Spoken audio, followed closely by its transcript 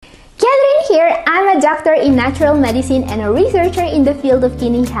here, I'm a doctor in natural medicine and a researcher in the field of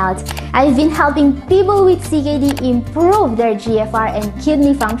kidney health. I've been helping people with CKD improve their GFR and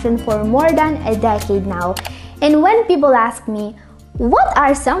kidney function for more than a decade now. And when people ask me, what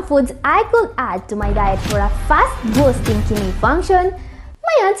are some foods I could add to my diet for a fast boost in kidney function?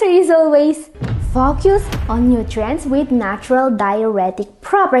 My answer is always, focus on nutrients with natural diuretic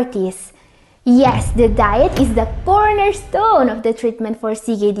properties. Yes, the diet is the cornerstone of the treatment for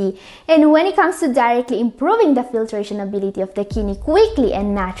CKD, and when it comes to directly improving the filtration ability of the kidney quickly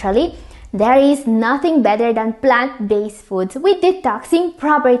and naturally, there is nothing better than plant-based foods with detoxing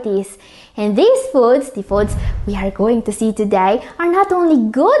properties. And these foods, the foods we are going to see today, are not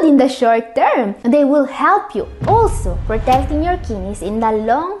only good in the short term, they will help you also protecting your kidneys in the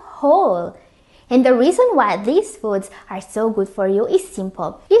long haul. And the reason why these foods are so good for you is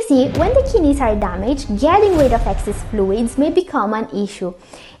simple. You see, when the kidneys are damaged, getting rid of excess fluids may become an issue.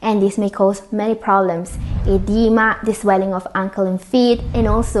 And this may cause many problems. Edema, the swelling of ankle and feet, and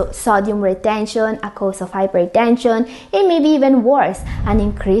also sodium retention, a cause of hypertension, and maybe even worse, an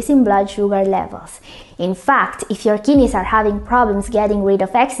increase in blood sugar levels. In fact, if your kidneys are having problems getting rid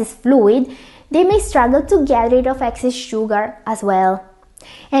of excess fluid, they may struggle to get rid of excess sugar as well.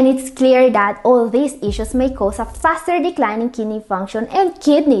 And it's clear that all these issues may cause a faster decline in kidney function and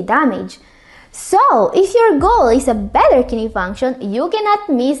kidney damage. So, if your goal is a better kidney function, you cannot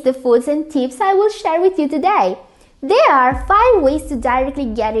miss the foods and tips I will share with you today. There are 5 ways to directly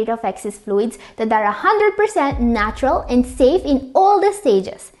get rid of excess fluids that are 100% natural and safe in all the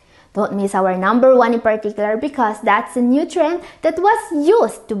stages. Don't miss our number 1 in particular because that's a nutrient that was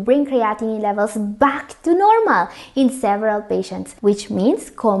used to bring creatinine levels back to normal in several patients, which means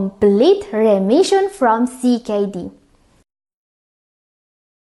complete remission from CKD.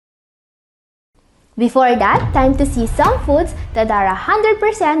 Before that, time to see some foods that are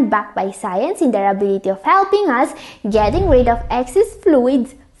 100% backed by science in their ability of helping us getting rid of excess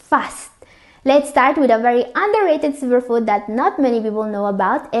fluids fast. Let's start with a very underrated superfood that not many people know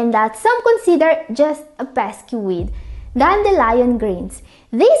about and that some consider just a pesky weed: dandelion greens.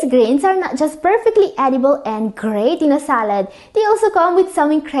 These greens are not just perfectly edible and great in a salad, they also come with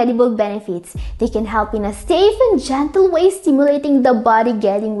some incredible benefits. They can help in a safe and gentle way, stimulating the body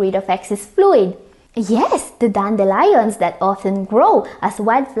getting rid of excess fluid. Yes, the dandelions that often grow as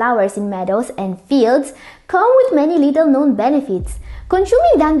wildflowers in meadows and fields come with many little known benefits.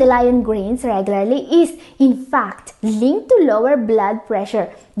 Consuming dandelion greens regularly is, in fact, linked to lower blood pressure,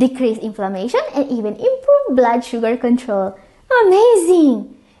 decreased inflammation, and even improved blood sugar control.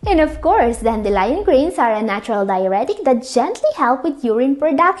 Amazing! And of course, dandelion greens are a natural diuretic that gently help with urine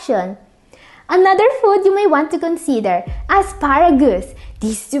production. Another food you may want to consider, asparagus.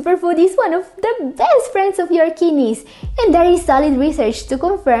 This superfood is one of the best friends of your kidneys, and there is solid research to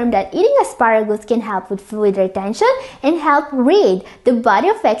confirm that eating asparagus can help with fluid retention and help rid the body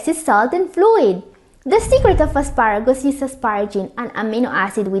of excess salt and fluid. The secret of asparagus is asparagine, an amino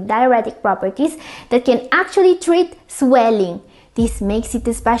acid with diuretic properties that can actually treat swelling. This makes it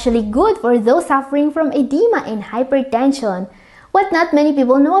especially good for those suffering from edema and hypertension. What not many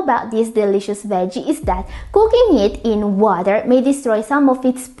people know about this delicious veggie is that cooking it in water may destroy some of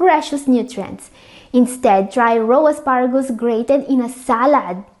its precious nutrients. Instead, try raw asparagus grated in a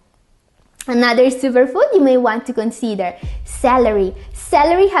salad. Another superfood you may want to consider, celery.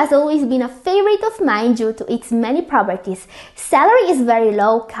 Celery has always been a favorite of mine due to its many properties. Celery is very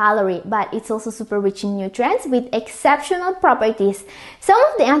low calorie, but it's also super rich in nutrients with exceptional properties. Some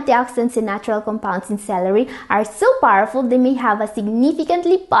of the antioxidants and natural compounds in celery are so powerful they may have a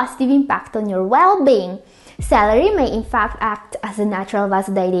significantly positive impact on your well-being. Celery may in fact act as a natural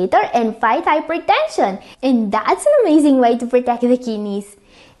vasodilator and fight hypertension, and that's an amazing way to protect the kidneys.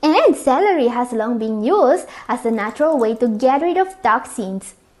 And celery has long been used as a natural way to get rid of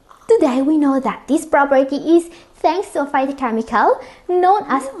toxins. Today we know that this property is thanks to a phytochemical known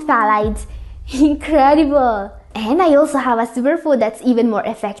as phthalates. Incredible! And I also have a superfood that's even more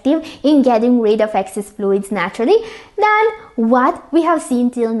effective in getting rid of excess fluids naturally than what we have seen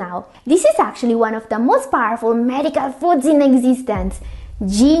till now. This is actually one of the most powerful medical foods in existence: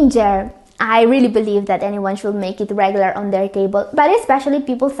 ginger. I really believe that anyone should make it regular on their table, but especially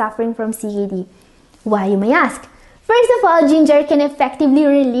people suffering from CKD. Why, you may ask? First of all, ginger can effectively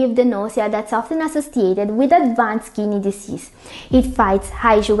relieve the nausea that's often associated with advanced kidney disease. It fights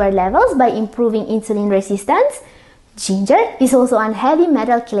high sugar levels by improving insulin resistance. Ginger is also a heavy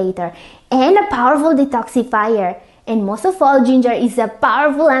metal chelator and a powerful detoxifier. And most of all, ginger is a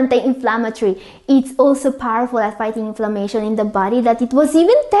powerful anti-inflammatory. It's also powerful at fighting inflammation in the body that it was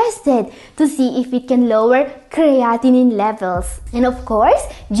even tested to see if it can lower creatinine levels. And of course,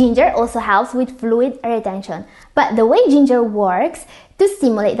 ginger also helps with fluid retention. But the way ginger works to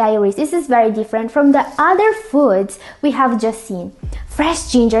stimulate diuresis is very different from the other foods we have just seen.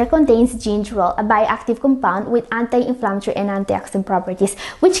 Fresh ginger contains gingerol, a bioactive compound with anti-inflammatory and antioxidant properties,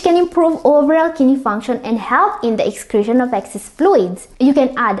 which can improve overall kidney function and help in the excretion of excess fluids. You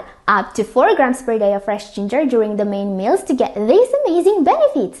can add up to 4 grams per day of fresh ginger during the main meals to get these amazing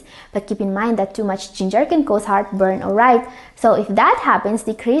benefits. But keep in mind that too much ginger can cause heartburn, alright? So if that happens,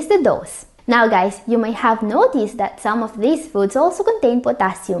 decrease the dose. Now guys, you may have noticed that some of these foods also contain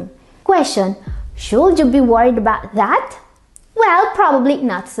potassium. Question: should you be worried about that? Well, probably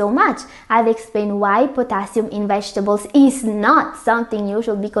not so much. I've explained why potassium in vegetables is not something you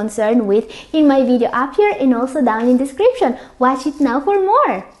should be concerned with in my video up here and also down in the description. Watch it now for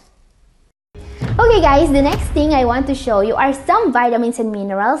more. Okay guys, the next thing I want to show you are some vitamins and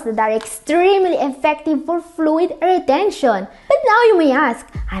minerals that are extremely effective for fluid retention. But now you may ask,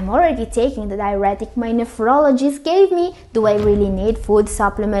 I'm already taking the diuretic my nephrologist gave me. Do I really need food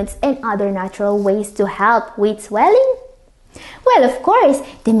supplements and other natural ways to help with swelling? Well, of course,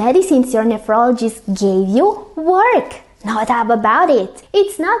 the medicines your nephrologist gave you work. No doubt about it.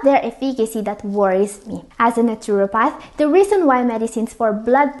 It's not their efficacy that worries me. As a naturopath, the reason why medicines for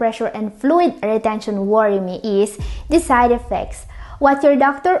blood pressure and fluid retention worry me is the side effects. What your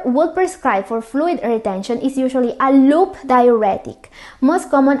doctor will prescribe for fluid retention is usually a loop diuretic. Most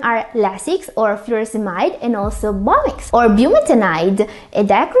common are Lasix or furosemide and also Bomix or bumetanide,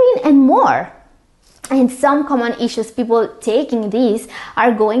 edecrine and more. And some common issues people taking these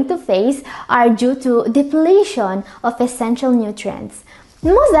are going to face are due to depletion of essential nutrients.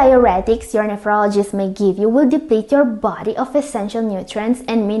 Most diuretics your nephrologist may give you will deplete your body of essential nutrients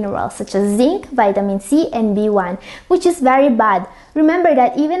and minerals such as zinc, vitamin C, and B1, which is very bad. Remember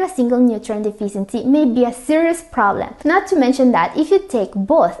that even a single nutrient deficiency may be a serious problem. Not to mention that if you take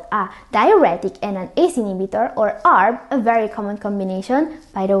both a diuretic and an ACE inhibitor or ARB, a very common combination,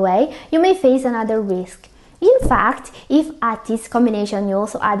 by the way, you may face another risk. In fact, if at this combination you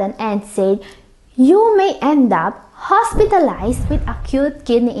also add an NSAID, you may end up hospitalized with acute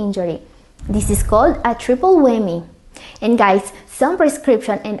kidney injury. This is called a triple whammy. And guys, some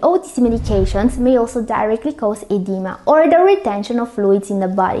prescription and OTC medications may also directly cause edema or the retention of fluids in the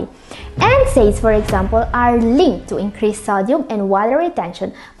body. NSAIDs, for example, are linked to increased sodium and water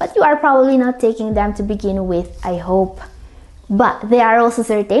retention, but you are probably not taking them to begin with, I hope. But there are also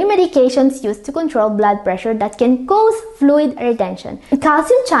certain medications used to control blood pressure that can cause fluid retention.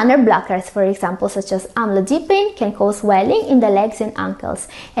 Calcium channel blockers, for example, such as amlodipine, can cause swelling in the legs and ankles.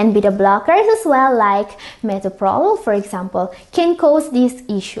 And beta blockers as well, like metoprolol, for example, can cause this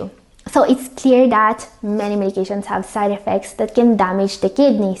issue. So it's clear that many medications have side effects that can damage the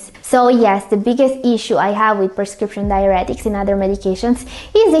kidneys. So yes, the biggest issue I have with prescription diuretics and other medications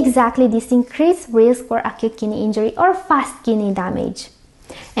is exactly this increased risk for acute kidney injury or fast kidney damage.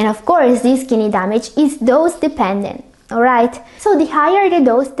 And of course, this kidney damage is dose dependent. Alright, so the higher the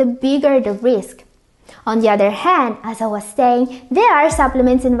dose, the bigger the risk. On the other hand, as I was saying, there are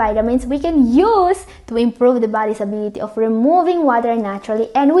supplements and vitamins we can use to improve the body's ability of removing water naturally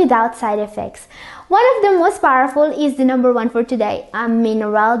and without side effects. One of the most powerful is the number one for today, a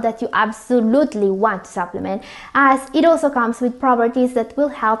mineral that you absolutely want to supplement, as it also comes with properties that will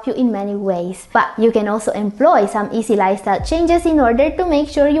help you in many ways. But you can also employ some easy lifestyle changes in order to make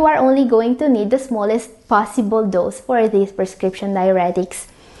sure you are only going to need the smallest possible dose for these prescription diuretics.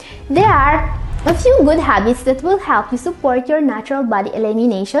 There are a few good habits that will help you support your natural body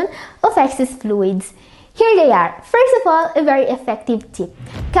elimination of excess fluids. Here they are. First of all, a very effective tip.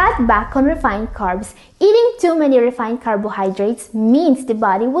 Cut back on refined carbs. Eating too many refined carbohydrates means the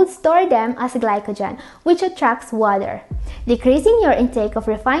body will store them as glycogen, which attracts water. Decreasing your intake of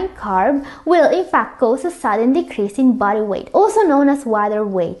refined carb will in fact cause a sudden decrease in body weight, also known as water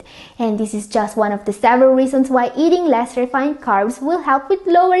weight. And this is just one of the several reasons why eating less refined carbs will help with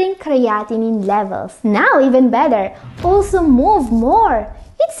lowering creatinine levels. Now, even better, also move more.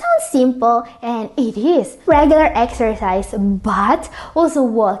 It sounds simple, and it is. Regular exercise, but also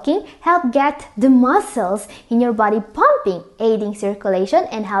walking help get the muscles in your body pumping, aiding circulation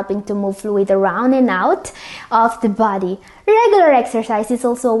and helping to move fluid around and out of the body. Regular exercise is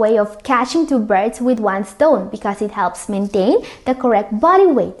also a way of catching two birds with one stone because it helps maintain the correct body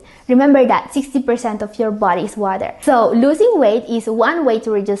weight. Remember that 60% of your body is water. So losing weight is one way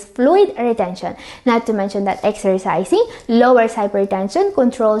to reduce fluid retention. Not to mention that exercising lowers hypertension,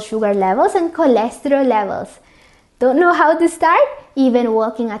 controls sugar levels and cholesterol levels. Don't know how to start? Even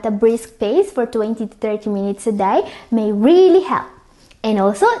walking at a brisk pace for 20 to 30 minutes a day may really help. And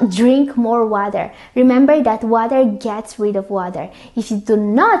also, drink more water. Remember that water gets rid of water. If you do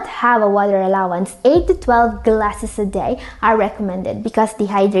not have a water allowance, 8 to 12 glasses a day are recommended because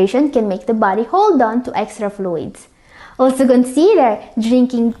dehydration can make the body hold on to extra fluids. Also consider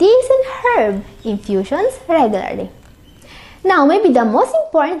drinking teas and herb infusions regularly. Now, maybe the most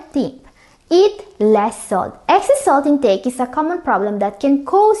important tip. Eat less salt. Excess salt intake is a common problem that can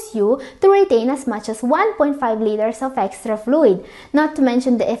cause you to retain as much as 1.5 liters of extra fluid, not to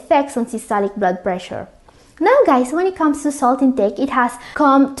mention the effects on systolic blood pressure. Now guys, when it comes to salt intake, it has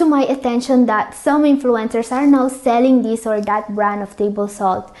come to my attention that some influencers are now selling this or that brand of table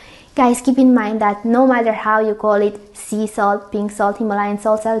salt. Guys, keep in mind that no matter how you call it, sea salt, pink salt, Himalayan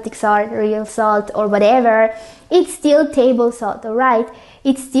salt, Celtic salt, real salt, or whatever, it's still table salt, alright?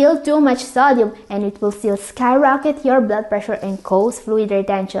 It's still too much sodium and it will still skyrocket your blood pressure and cause fluid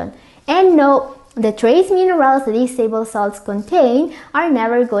retention. And no, the trace minerals these table salts contain are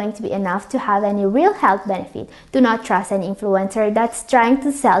never going to be enough to have any real health benefit. Do not trust an influencer that's trying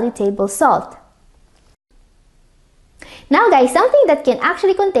to sell you table salt. Now guys, something that can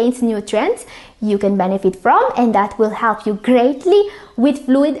actually contain nutrients you can benefit from and that will help you greatly with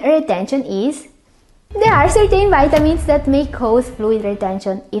fluid retention is there are certain vitamins that may cause fluid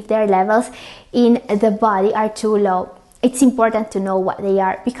retention if their levels in the body are too low. It's important to know what they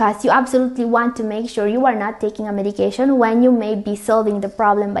are because you absolutely want to make sure you are not taking a medication when you may be solving the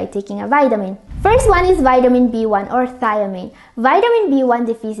problem by taking a vitamin. First one is vitamin B1 or thiamine. Vitamin B1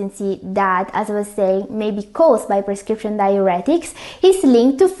 deficiency that, as I was saying, may be caused by prescription diuretics is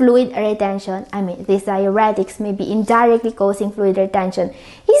linked to fluid retention. These diuretics may be indirectly causing fluid retention.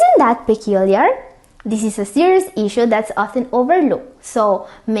 Isn't that peculiar? This is a serious issue that's often overlooked, so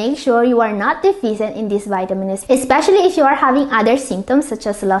make sure you are not deficient in this vitamin, especially if you are having other symptoms such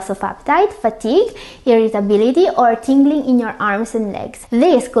as loss of appetite, fatigue, irritability, or tingling in your arms and legs.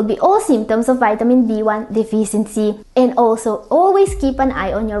 These could be all symptoms of vitamin B1 deficiency. And also, always keep an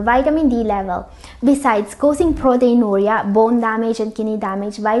eye on your vitamin D level. Besides causing proteinuria, bone damage, and kidney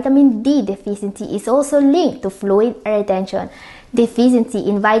damage, vitamin D deficiency is also linked to fluid retention. Deficiency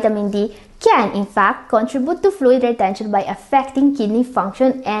in vitamin D can, in fact, contribute to fluid retention by affecting kidney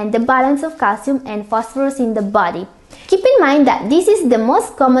function and the balance of calcium and phosphorus in the body. Keep in mind that this is the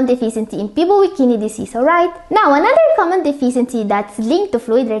most common deficiency in people with kidney disease, alright? Now, another common deficiency that's linked to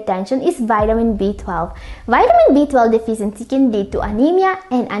fluid retention is vitamin B12. Vitamin B12 deficiency can lead to anemia,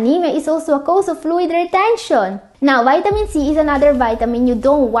 and anemia is also a cause of fluid retention. Now, vitamin C is another vitamin you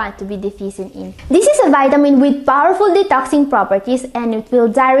don't want to be deficient in. This is a vitamin with powerful detoxing properties and it will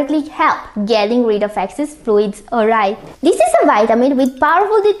directly help getting rid of excess fluids, alright? This is a vitamin with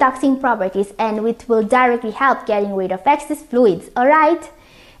powerful detoxing properties and it will directly help getting rid of excess fluids, alright?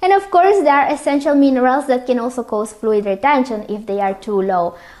 And of course, there are essential minerals that can also cause fluid retention if they are too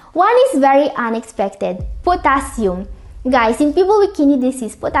low. One is very unexpected, potassium. Guys, in people with kidney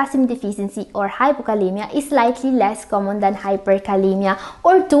disease, potassium deficiency or hypokalemia is slightly less common than hyperkalemia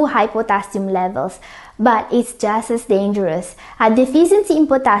or too high potassium levels, but it's just as dangerous. A deficiency in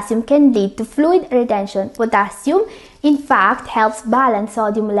potassium can lead to fluid retention. Potassium, in fact, helps balance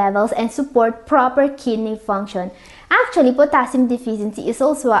sodium levels and support proper kidney function. Actually, potassium deficiency is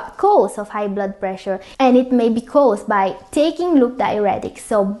also a cause of high blood pressure and it may be caused by taking loop diuretics,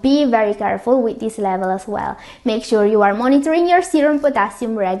 so be very careful with this level as well. Make sure you are monitoring your serum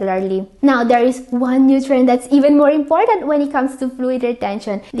potassium regularly. Now, there is one nutrient that's even more important when it comes to fluid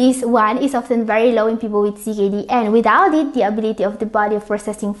retention. This one is often very low in people with CKD, and without it, the ability of the body of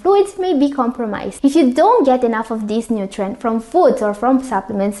processing fluids may be compromised. If you don't get enough of this nutrient from foods or from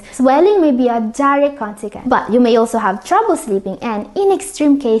supplements, swelling may be a direct consequence, but you may also have trouble sleeping and in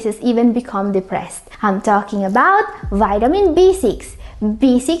extreme cases even become depressed. I'm talking about vitamin B6.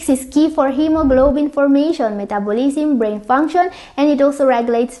 B6 is key for hemoglobin formation, metabolism, brain function, and it also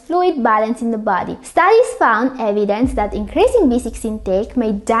regulates fluid balance in the body. Studies found evidence that increasing B6 intake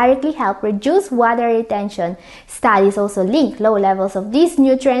may directly help reduce water retention. Studies also link low levels of this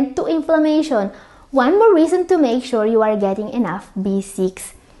nutrient to inflammation. One more reason to make sure you are getting enough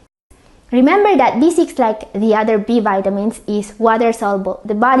B6. Remember that B6, like the other B vitamins, is water soluble.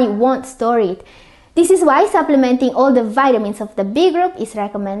 The body won't store it. This is why supplementing all the vitamins of the B group is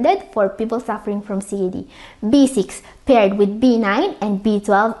recommended for people suffering from CKD. B6 paired with B9 and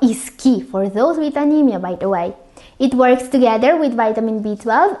B12 is key for those with anemia, by the way. It works together with vitamin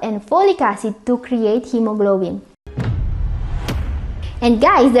B12 and folic acid to create hemoglobin. And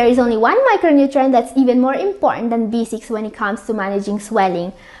guys, there is only one micronutrient that's even more important than B6 when it comes to managing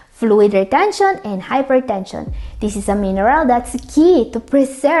swelling: fluid retention, and hypertension. This is a mineral that's key to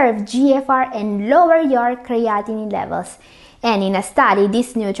preserve GFR and lower your creatinine levels. And in a study,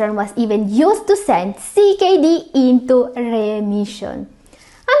 this nutrient was even used to send CKD into remission.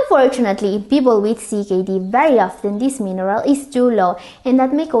 Unfortunately, in people with CKD, very often this mineral is too low, and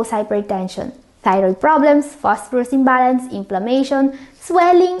that may cause hypertension, thyroid problems, phosphorus imbalance, inflammation,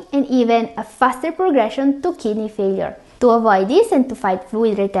 swelling, and even a faster progression to kidney failure. To avoid this and to fight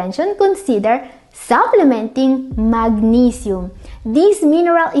fluid retention, consider supplementing magnesium. This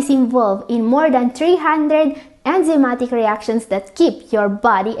mineral is involved in more than 300 enzymatic reactions that keep your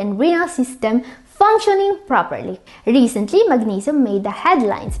body and renal system functioning properly. Recently, magnesium made the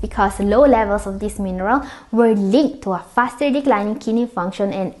headlines because low levels of this mineral were linked to a faster decline in kidney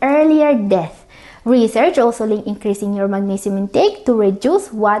function and earlier death. Research also linked increasing your magnesium intake to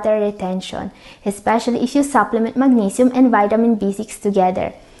reduce water retention, especially if you supplement magnesium and vitamin B6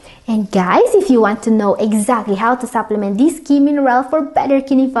 together. And guys, if you want to know exactly how to supplement this key mineral for better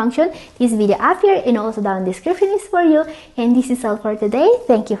kidney function, this video up here and also down in the description is for you. And this is all for today.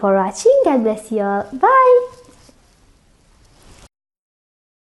 Thank you for watching. God bless you all. Bye!